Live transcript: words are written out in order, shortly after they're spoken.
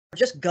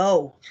Just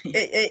go.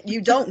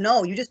 You don't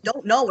know. You just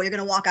don't know what you're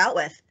going to walk out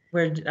with.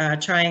 We're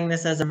trying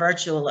this as a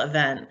virtual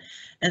event.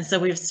 And so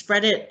we've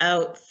spread it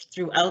out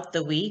throughout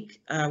the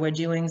week. We're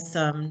doing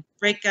some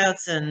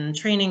breakouts and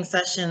training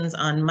sessions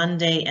on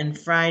Monday and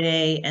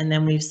Friday. And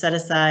then we've set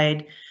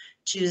aside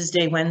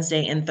Tuesday,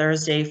 Wednesday, and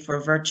Thursday for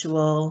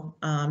virtual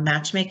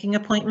matchmaking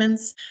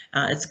appointments.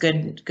 It's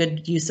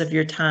good use of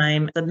your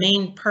time. The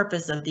main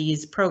purpose of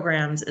these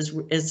programs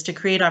is to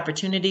create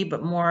opportunity,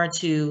 but more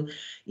to,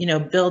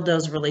 build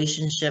those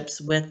relationships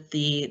with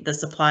the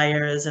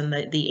suppliers and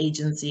the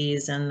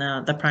agencies and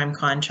the prime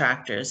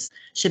contractors.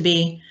 Should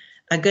be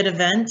a good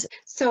event.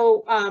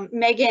 So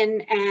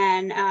Megan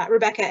and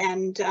Rebecca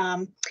and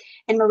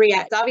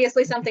Maria, it's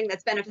obviously something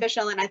that's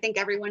beneficial, and I think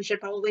everyone should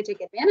probably take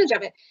advantage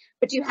of it.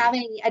 But do you have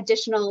any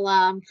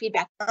additional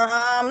feedback?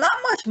 Not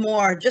much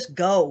more. Just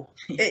go.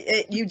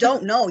 You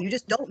don't know. You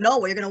just don't know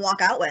what you're going to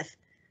walk out with.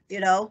 You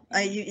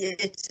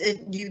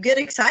get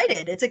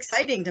excited. It's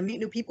exciting to meet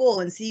new people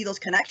and see those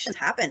connections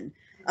happen.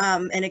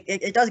 And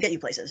it does get you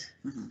places.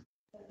 Mm-hmm.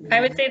 I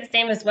would say the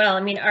same as well.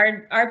 I mean,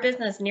 our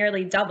business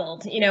nearly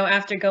doubled,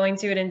 after going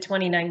to it in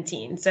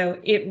 2019. So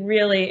it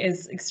really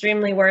is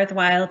extremely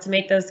worthwhile to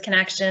make those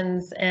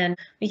connections, and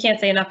we can't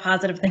say enough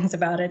positive things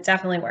about it.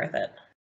 Definitely worth it.